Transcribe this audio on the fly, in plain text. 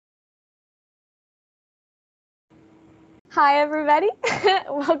Hi, everybody.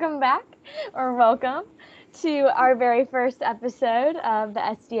 Welcome back, or welcome to our very first episode of the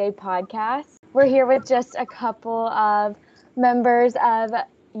SDA podcast. We're here with just a couple of members of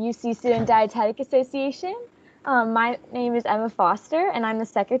UC Student Dietetic Association. My name is Emma Foster, and I'm the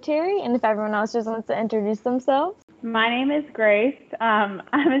secretary. And if everyone else just wants to introduce themselves. My name is Grace. I'm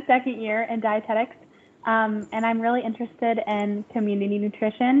a second year in dietetics, and I'm really interested in community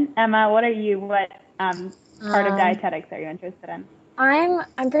nutrition. Emma, what are you? What part of dietetics are you interested in?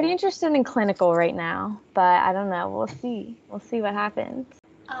 I'm pretty interested in clinical right now, but I don't know. We'll see. We'll see what happens.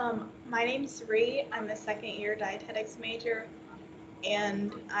 My name's Ree. I'm a second year dietetics major,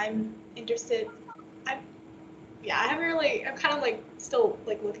 and I'm interested. I'm kind of like still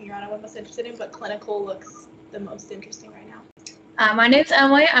like looking around at what I'm most interested in, but clinical looks the most interesting right now. My name's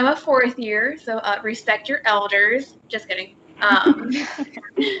Emily. I'm a fourth year, so respect your elders. Just kidding.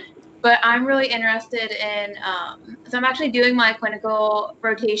 But I'm really interested in, so I'm actually doing my clinical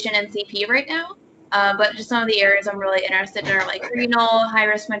rotation in CP right now. But just some of the areas I'm really interested in are like renal,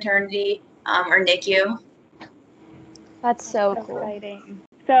 high-risk maternity, or NICU. That's so cool. Exciting.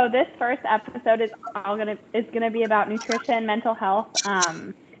 So this first episode is gonna be about nutrition, mental health,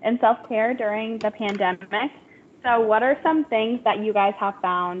 and self-care during the pandemic. So what are some things that you guys have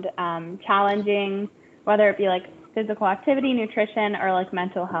found challenging, whether it be like physical activity, nutrition, or like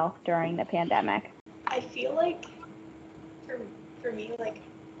mental health during the pandemic? I feel like for me,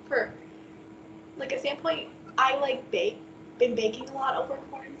 for a standpoint, I been baking a lot over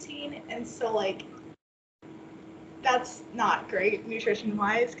quarantine, and so that's not great nutrition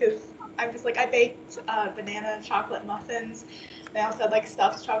wise because I'm just I baked banana chocolate muffins. They also had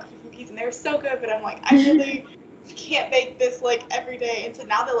stuffed chocolate cookies, and they were so good. But I'm I really can't bake this every day. And so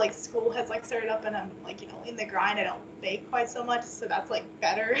now that school has started up and I'm in the grind, I don't bake quite so much. So that's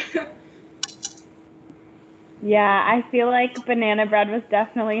better. Yeah, I feel like banana bread was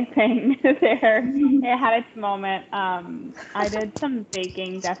definitely a thing there. It had its moment. I did some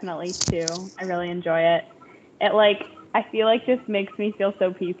baking definitely too. I really enjoy it. It I feel just makes me feel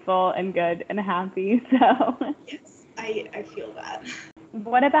so peaceful and good and happy. So yes, I feel that.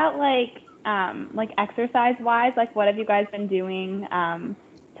 What about exercise wise? What have you guys been doing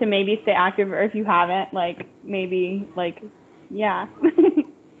to maybe stay active, or if you haven't, yeah.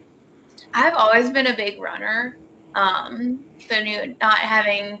 I've always been a big runner. So not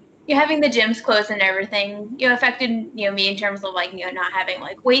having the gyms closed and everything, affected me in terms of not having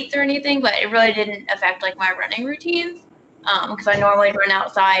weights or anything, but it really didn't affect my running routines because I normally run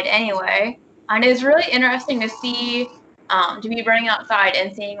outside anyway. And it's really interesting to see to be running outside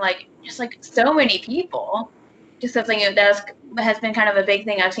and seeing just so many people. Just something that has been kind of a big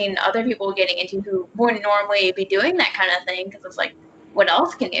thing I've seen other people getting into who wouldn't normally be doing that kind of thing, because it's what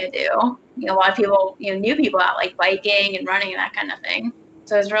else can you do? A lot of people, new people out biking and running and that kind of thing.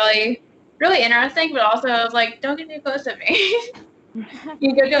 So it's really, really interesting, but also I was don't get too close to me.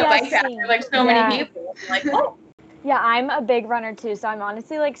 You go to a bike path, there's so many people. Oh. Yeah, I'm a big runner too, so I'm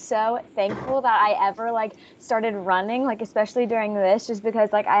honestly so thankful that I ever started running, especially during this, just because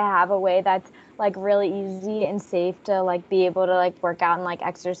I have a way that's really easy and safe to be able to work out and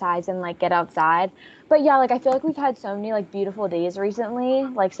exercise and get outside. But yeah, I feel we've had so many beautiful days recently,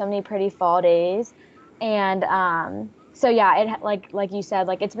 so many pretty fall days, and so yeah, it like you said,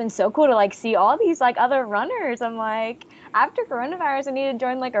 it's been so cool to see all these other runners. I'm after coronavirus, I need to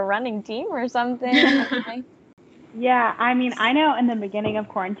join a running team or something. Yeah, I mean, I know in the beginning of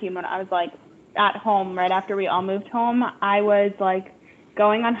quarantine when I was at home right after we all moved home, I was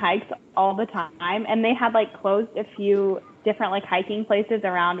going on hikes all the time, and they had closed a few different hiking places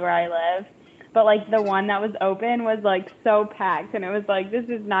around where I live. But the one that was open was so packed, and it was this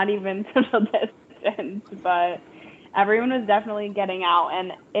is not even social distance, but everyone was definitely getting out,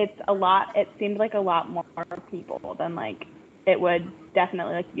 and it seemed a lot more people than it would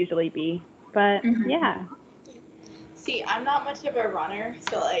definitely usually be. But yeah. See, I'm not much of a runner,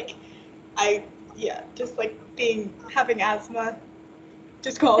 so just having asthma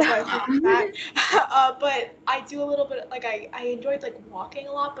just qualifies for that. But I do a little bit, I enjoyed walking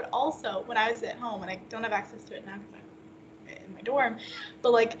a lot, but also when I was at home, and I don't have access to it now because I'm in my dorm,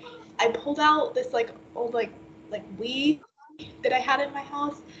 but I pulled out this old Wii that I had in my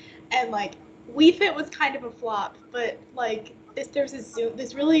house, and Wii Fit was kind of a flop, but there's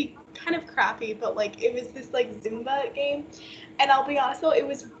this really kind of crappy, but it was this Zumba game, and I'll be honest though, it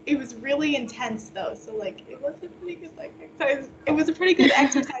was really intense though, so it was a pretty good exercise. It was a pretty good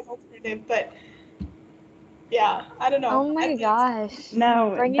exercise alternative, but yeah, I don't know. Oh my gosh!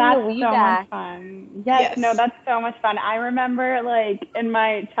 No, bringing that's the Wii so back. much fun. Yes, no, that's so much fun. I remember in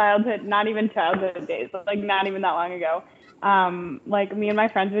my childhood, not even childhood days, not even that long ago, Like me and my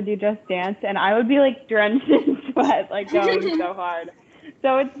friends would do Just Dance, and I would be like drenched in sweat, like going so hard.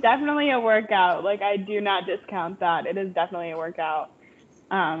 So it's definitely a workout. Like I do not discount that. It is definitely a workout.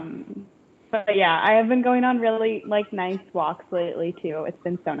 But yeah, I have been going on really like nice walks lately too. It's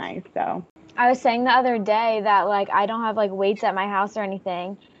been so nice. So I was saying the other day that like I don't have like weights at my house or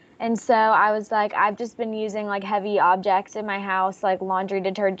anything. And so I was like, I've just been using like heavy objects in my house, like laundry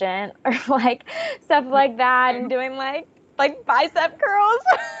detergent or like stuff like that, and doing like bicep curls,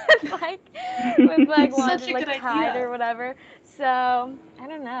 like with like Such laundry a good like Tide idea. or whatever. So I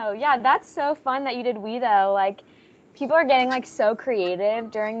don't know. Yeah, that's so fun that you did We though. Like people are getting like so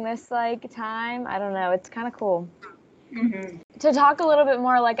creative during this like time. I don't know. It's kind of cool. To talk a little bit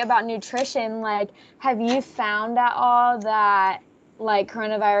more like about nutrition, like have you found at all that like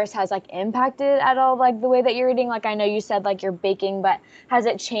coronavirus has like impacted at all like the way that you're eating? Like I know you said like you're baking, but has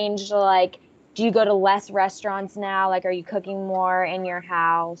it changed, like do you go to less restaurants now? Like are you cooking more in your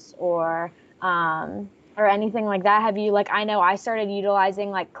house or anything like that? Have you, like, I know I started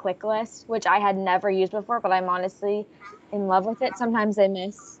utilizing like ClickList, which I had never used before, but I'm honestly in love with it. Sometimes I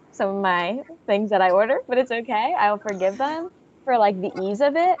miss some of my things that I order, but it's okay. I'll forgive them for like the ease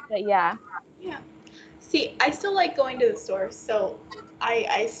of it. But yeah. Yeah. See, I still like going to the store, so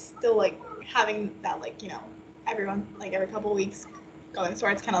I still like having that, like, everyone, like every couple weeks going to the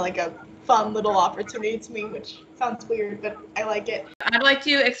store. It's kind of like a fun little opportunity to me, which sounds weird, but I like it. I'd like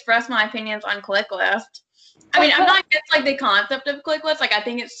to express my opinions on ClickList. I mean, I'm not against like the concept of ClickList. Like, I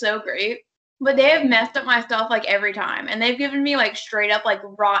think it's so great, but they have messed up my stuff like every time, and they've given me like straight up like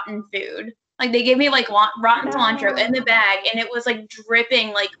rotten food. Like they gave me like rotten cilantro in the bag, and it was like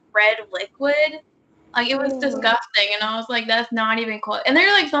dripping like red liquid. Like it was disgusting, and I was like, that's not even close. And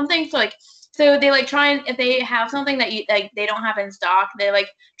they're like something so they like try and if they have something that you like they don't have in stock, they like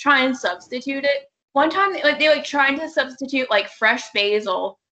try and substitute it. One time they tried to substitute like fresh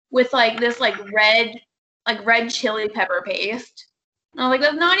basil with like this like red chili pepper paste. And I was like,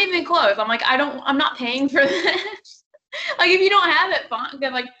 that's not even close. I'm not paying for this. Like if you don't have it, fine.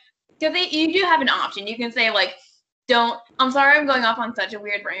 Because you do have an option. You can say like, I'm sorry I'm going off on such a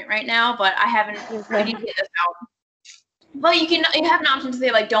weird rant right now, but I need to get this out. But you have an option to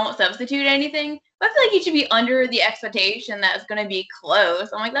say like don't substitute anything. But I feel like you should be under the expectation that it's gonna be close.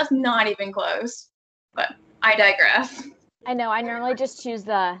 I'm like, that's not even close. But I digress. I know. I normally just choose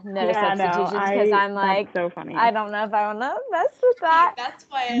the no substitutions because I'm like, so funny. I don't know if I want to mess with that. That's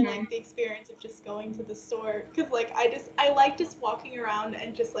why I like the experience of just going to the store, because like I like just walking around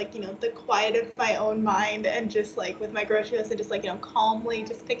and just like the quiet of my own mind, and just like with my grocery list and just like calmly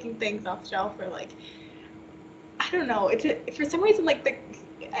just picking things off the shelf, or like I don't know. For some reason like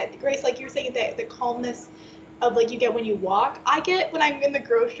Grace, like you're saying, the calmness of like you get when you walk, I get when I'm in the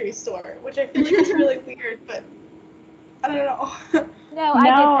grocery store, which I feel like is really weird, but I don't know. No, I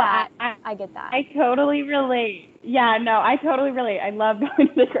get that. I get that. I totally relate. Yeah, no, I totally relate. I love going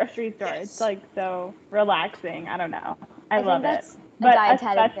to the grocery store. Yes. It's like so relaxing. I don't know. I love it. But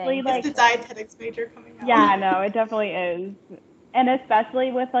especially thing. like it's the dietetics major coming out. Yeah, no, it definitely is. And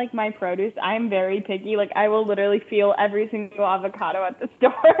especially with like my produce, I'm very picky. Like I will literally feel every single avocado at the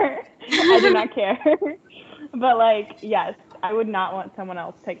store. I do not care. But like, yes, I would not want someone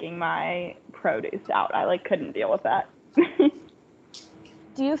else picking my produce out. I like couldn't deal with that.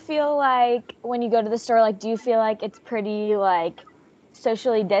 Do you feel like when you go to the store, like, do you feel like it's pretty like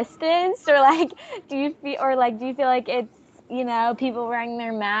socially distanced, or like, do you feel like it's, people wearing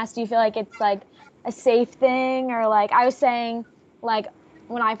their masks? Do you feel like it's like a safe thing? Or like I was saying, like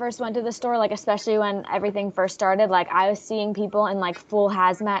when I first went to the store, like especially when everything first started, like I was seeing people in like full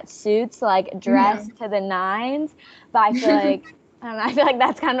hazmat suits, like dressed to the nines. But I feel like I don't know, I feel like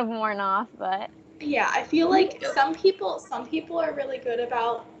that's kind of worn off, but yeah, I feel like some people are really good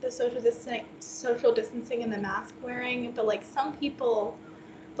about the social distancing and the mask wearing, but like some people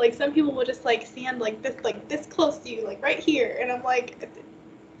will just like stand like this close to you, like right here, and I'm like,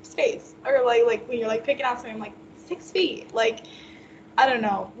 space, or like when you're like picking out something, I'm like 6 feet, like I don't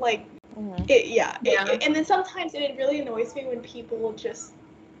know, like and then sometimes it really annoys me when people just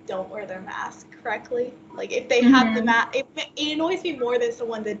don't wear their mask correctly. Like if they have the mask, it annoys me more than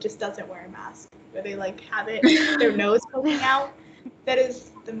someone that just doesn't wear a mask, where they like have it their nose poking out. That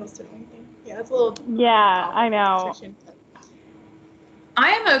is the most annoying thing. Yeah, that's a little. Yeah, I know.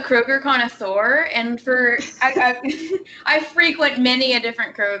 I am a Kroger connoisseur, and I frequent many a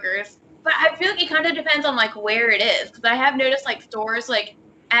different Krogers. But I feel like it kind of depends on like where it is, because I have noticed like stores like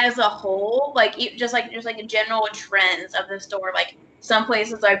as a whole, like just like general trends of the store, like some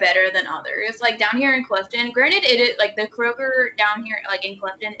places are better than others. Like down here in Clifton, granted it is like the Kroger down here like in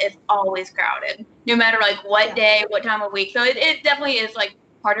Clifton is always crowded. no matter like what Yeah. day, what time of week. So it definitely is like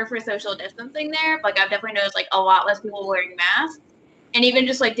harder for social distancing there. Like I've definitely noticed like a lot less people wearing masks, and even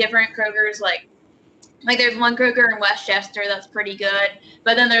just like different Krogers, like there's one Kroger in Westchester that's pretty good,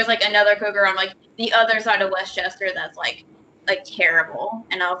 but then there's like another Kroger on like the other side of Westchester that's like terrible.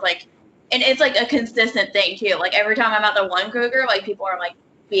 And I was like, and it's like a consistent thing too. Like every time I'm at the one Kroger, like people are like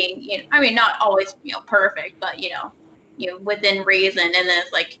being, you know, I mean, not always, you know, perfect, but you know, within reason. And then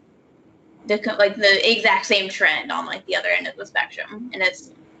it's like the exact same trend on like the other end of the spectrum. And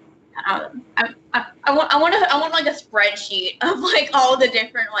it's, I want like a spreadsheet of like all the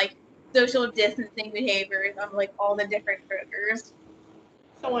different like social distancing behaviors of like all the different Krogers.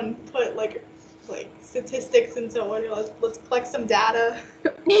 Someone put like statistics into one. Let's collect some data.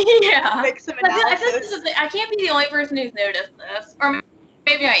 Yeah. Make some But I analysis. think this is I can't be the only person who's noticed this, or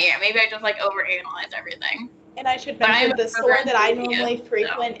maybe I am. Maybe I just like overanalyze everything. And I should But I mention am the a store that I program normally student,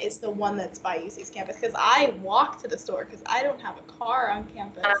 frequent is the one that's by UC's campus because I walk to the store because I don't have a car on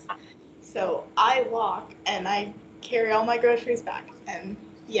campus. So I walk and I carry all my groceries back. And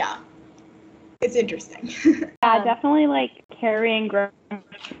yeah, it's interesting. Yeah, definitely like carrying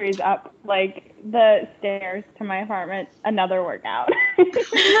groceries up like the stairs to my apartment, another workout.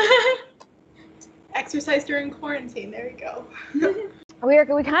 Exercise during quarantine. There you go. We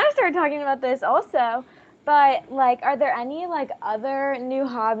kind of started talking about this also, but like, are there any like other new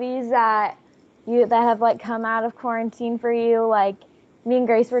hobbies that have like come out of quarantine for you? Like me and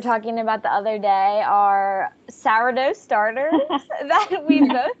Grace were talking about the other day, are sourdough starters that we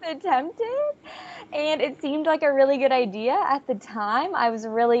both attempted. And it seemed like a really good idea at the time. I was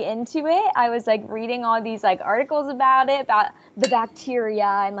really into it. I was like reading all these like articles about it, about the bacteria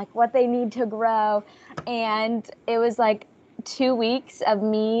and like what they need to grow. And it was like 2 weeks of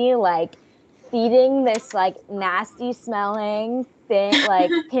me like feeding this like nasty smelling thing, like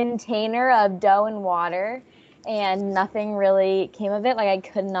container of dough and water, and nothing really came of it. Like I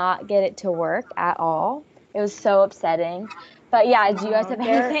could not get it to work at all. It was so upsetting. But yeah, do you guys have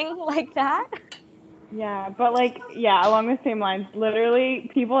anything like that? Yeah, but like, yeah, along the same lines, literally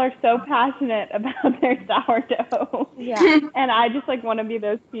people are so passionate about their sourdough. Yeah. And I just like want to be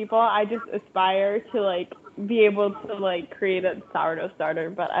those people. I just aspire to like be able to like create a sourdough starter,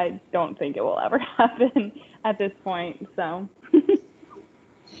 but I don't think it will ever happen at this point. So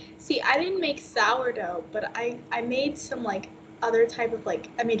See, I didn't make sourdough, but I made some like other type of like,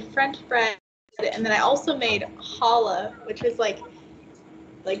 I made French bread, and then I also made challah, which is like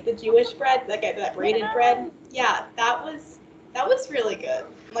the Jewish bread, like that braided bread. Yeah, that was really good.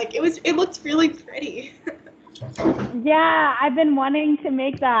 Like it looked really pretty. yeah, I've been wanting to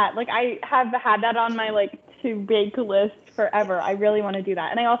make that. Like I have had that on my like to bake list forever. I really want to do that.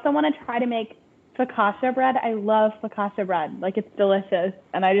 And I also want to try to make focaccia bread. I love focaccia bread. Like it's delicious,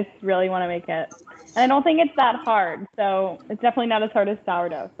 and I just really want to make it. And I don't think it's that hard, so it's definitely not as hard as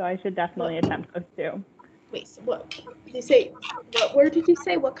sourdough. So I should definitely attempt those too. Wait, so what did you say? What word did you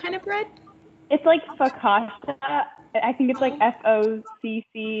say? What kind of bread? It's like focaccia. I think it's like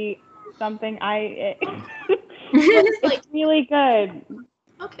FOCC something. It's like really good.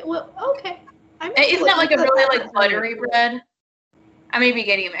 Okay, well, okay. Isn't that like a really like buttery bread? I may be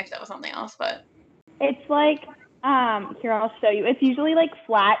getting it mixed up with something else, but it's like here I'll show you. It's usually like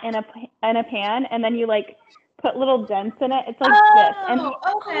flat in a pan, and then you like put little dents in it. It's like this. And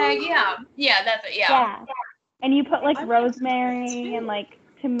okay, yeah, that's it. Yeah, and you put like rosemary and like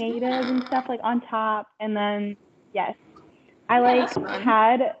tomatoes and stuff like on top, and then yes, I like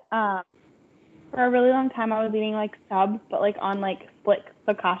had for a really long time I was eating like subs, but like on like split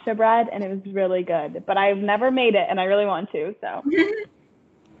focaccia bread, and it was really good. But I've never made it, and I really want to. So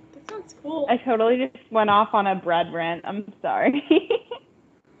that sounds cool. I totally just went off on a bread rant. I'm sorry.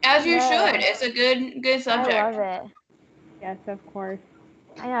 As you should. It's a good subject. I love it. Yes, of course.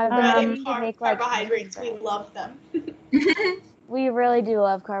 I know. Bread and carbohydrates, we love them. We really do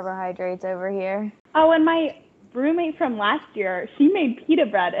love carbohydrates over here. Oh, and my roommate from last year, she made pita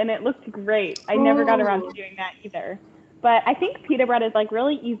bread, and it looked great. I never got around to doing that either. But I think pita bread is like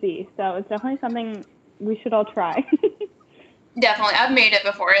really easy, so it's definitely something we should all try. Definitely. I've made it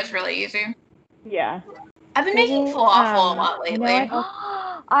before. It's really easy. Yeah. I've been making falafel a lot lately.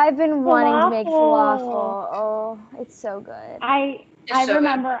 I've been wanting to make falafel. Oh, it's so good. I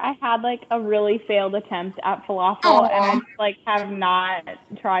remember I had like a really failed attempt at falafel, and I just like have not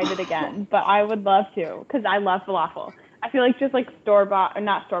tried it again. But I would love to, because I love falafel. I feel like just like store-bought, or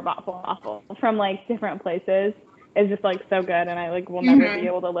not store-bought falafel from like different places is just like so good, and I like will never be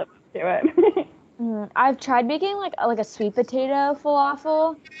able to live up to it. I've tried making like a sweet potato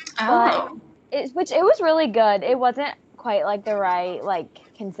falafel, but it was really good. It wasn't quite like the right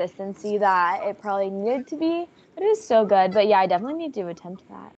like consistency that it probably needed to be. But it is so good. But yeah, I definitely need to attempt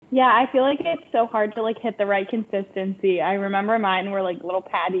that. Yeah, I feel like it's so hard to like hit the right consistency. I remember mine were like little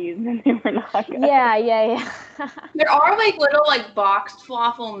patties and they were not good. Yeah. There are like little like boxed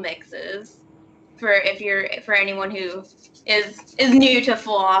falafel mixes for anyone who is new to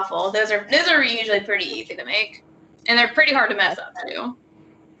falafel. Those are usually pretty easy to make, and they're pretty hard to mess up too.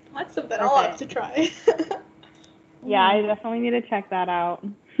 That's something I'll have to try. Yeah, I definitely need to check that out.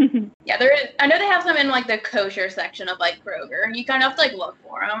 Yeah, I know they have some in like the kosher section of like Kroger. You kind of have to like look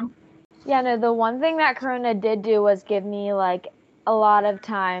for them. Yeah, no, the one thing that Corona did do was give me like a lot of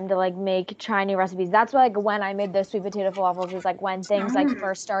time to like try new recipes. That's like when I made those sweet potato falafels was like when things like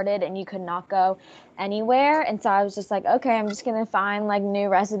first started and you could not go anywhere. And so I was just like, okay, I'm just gonna find like new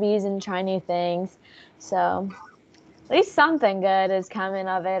recipes and try new things. So at least something good is coming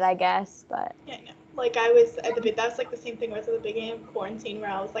of it, I guess. But yeah, I know. Like I was at the that was like the same thing was at the beginning of quarantine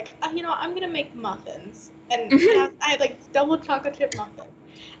where I was like, I'm gonna make muffins, and I had like double chocolate chip muffins,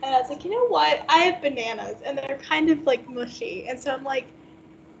 and I was like, you know what? I have bananas, and they're kind of like mushy, and so I'm like,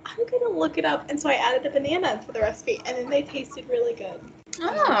 I'm gonna look it up, and so I added a banana to the recipe, and then they tasted really good.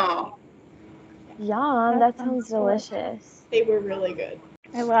 Oh, yum! That sounds delicious. They were really good.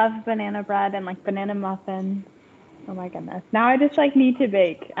 I love banana bread and like banana muffins. Oh my goodness. Now I just like need to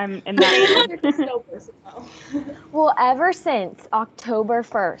bake. I'm in that. They're so versatile. Well, ever since October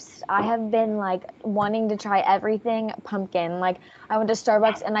 1st, I have been like wanting to try everything pumpkin. Like I went to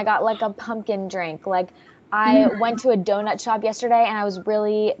Starbucks and I got like a pumpkin drink. Like I went to a donut shop yesterday and I was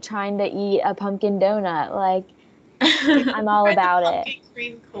really trying to eat a pumpkin donut. Like I'm all about it. Pumpkin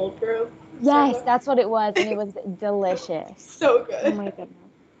cream cold brew. Yes, that's what it was, and it was delicious. So good. Oh my goodness.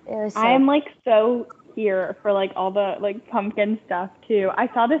 It was so I am like so here for like all the like pumpkin stuff too. I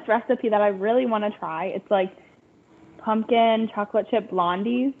saw this recipe that I really want to try. It's like pumpkin chocolate chip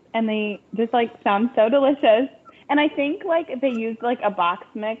blondies, and they just like sound so delicious. And I think like they used like a box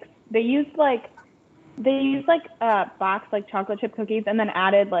mix. They used like a box like chocolate chip cookies, and then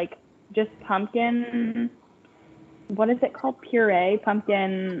added like just pumpkin. What is it called? Puree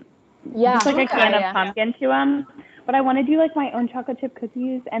pumpkin. yeah, Just like a can yeah. of pumpkin to them. But I want to do like my own chocolate chip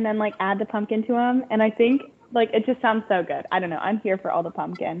cookies and then like add the pumpkin to them. And I think like it just sounds so good. I don't know. I'm here for all the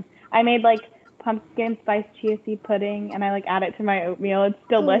pumpkin. I made like pumpkin spice chia seed pudding and I like add it to my oatmeal. It's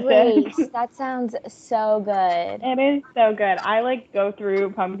delicious. Great. That sounds so good. It is so good. I like go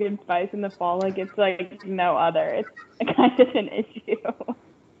through pumpkin spice in the fall like it's like no other. It's kind of an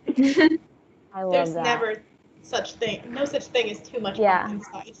issue. I love There's that. never no such thing as too much Yeah. pumpkin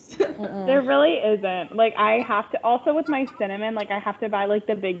spice. There really isn't. Like I have to also with my cinnamon, like I have to buy like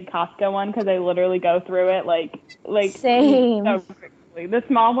the big Costco one because I literally go through it like Same. so quickly. The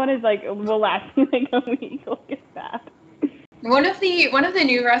small one is like will last me like a week. Look at that. One of the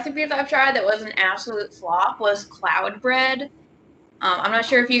new recipes I've tried that was an absolute flop was cloud bread. I'm not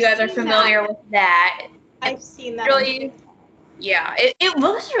sure if you guys are familiar with that. I've seen that. Really, yeah, it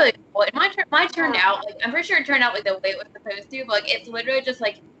looks really cool. It might turned out like I'm pretty sure it turned out like the way it was supposed to. But like it's literally just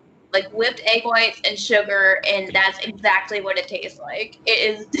like whipped egg whites and sugar, and that's exactly what it tastes like.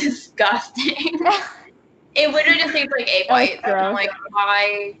 It is disgusting. It literally just tastes like egg whites. And I'm like,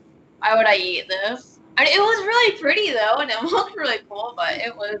 why would I eat this? I mean, it was really pretty though, and it looked really cool, but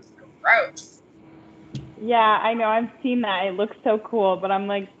it was gross. Yeah, I know. I've seen that. It looks so cool, but I'm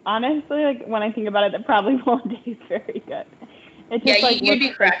like, honestly, like when I think about it, it probably won't taste very good. It just Yeah, like you'd be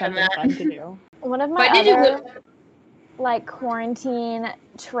looks like correct on something that. fun to do. One of my But did other like quarantine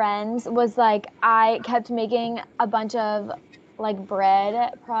trends was like I kept making a bunch of like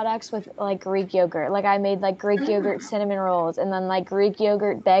bread products with like Greek yogurt. Like I made like Greek yogurt cinnamon rolls and then like Greek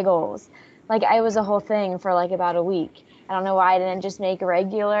yogurt bagels. Like it was a whole thing for like about a week. I don't know why I didn't just make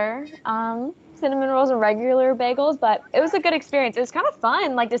regular cinnamon rolls and regular bagels, but it was a good experience. It was kind of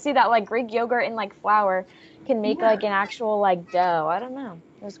fun, like to see that like Greek yogurt and like flour can make like an actual like dough. I don't know.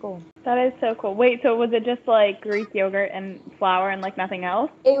 It was cool. That is so cool. Wait, so was it just like Greek yogurt and flour and like nothing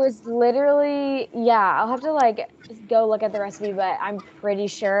else? It was literally, yeah, I'll have to like go look at the recipe, but I'm pretty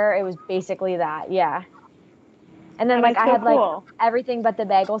sure it was basically that, yeah. And then like I had like everything but the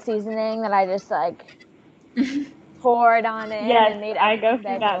bagel seasoning that I just like poured on it and made I go through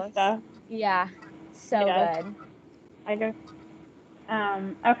bagels. that stuff. Yeah, so good. I go.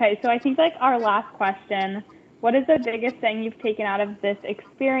 Okay, so I think like our last question, what is the biggest thing you've taken out of this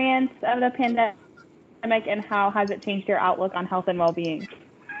experience of the pandemic and how has it changed your outlook on health and well-being?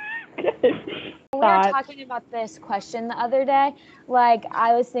 We were talking about this question the other day. Like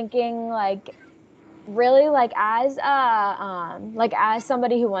I was thinking like really like as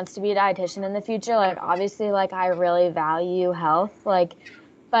somebody who wants to be a dietitian in the future, like obviously like I really value health, like,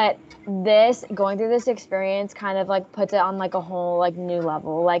 but this going through this experience kind of like puts it on like a whole like new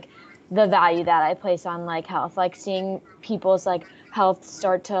level, like the value that I place on like health, like seeing people's like health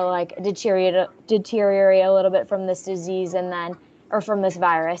start to like deteriorate a little bit from this disease and then or from this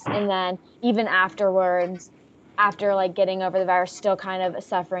virus, and then even afterwards, after like getting over the virus, still kind of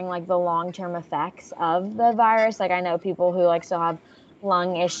suffering like the long-term effects of the virus. Like I know people who like still have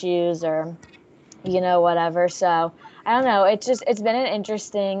lung issues or whatever. So I don't know, it's been an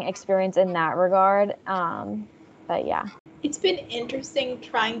interesting experience in that regard. But yeah. It's been interesting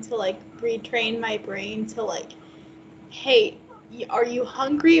trying to like retrain my brain to like, hey, are you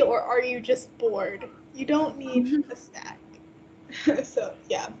hungry or are you just bored? You don't need a snack. So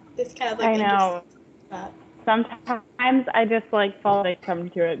yeah, it's kind of like I know. That. Sometimes I just like fall victim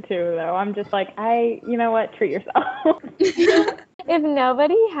to it too, though. I'm just like, you know what? Treat yourself. If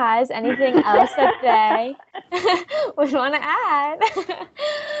nobody has anything else that they would want to add,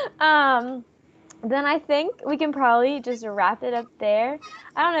 then I think we can probably just wrap it up there.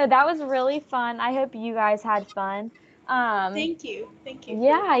 I don't know. That was really fun. I hope you guys had fun. Thank you.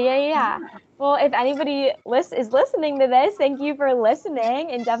 Yeah. Well, if anybody is listening to this, thank you for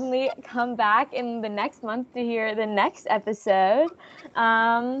listening, and definitely come back in the next month to hear the next episode.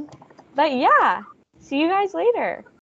 But yeah, see you guys later.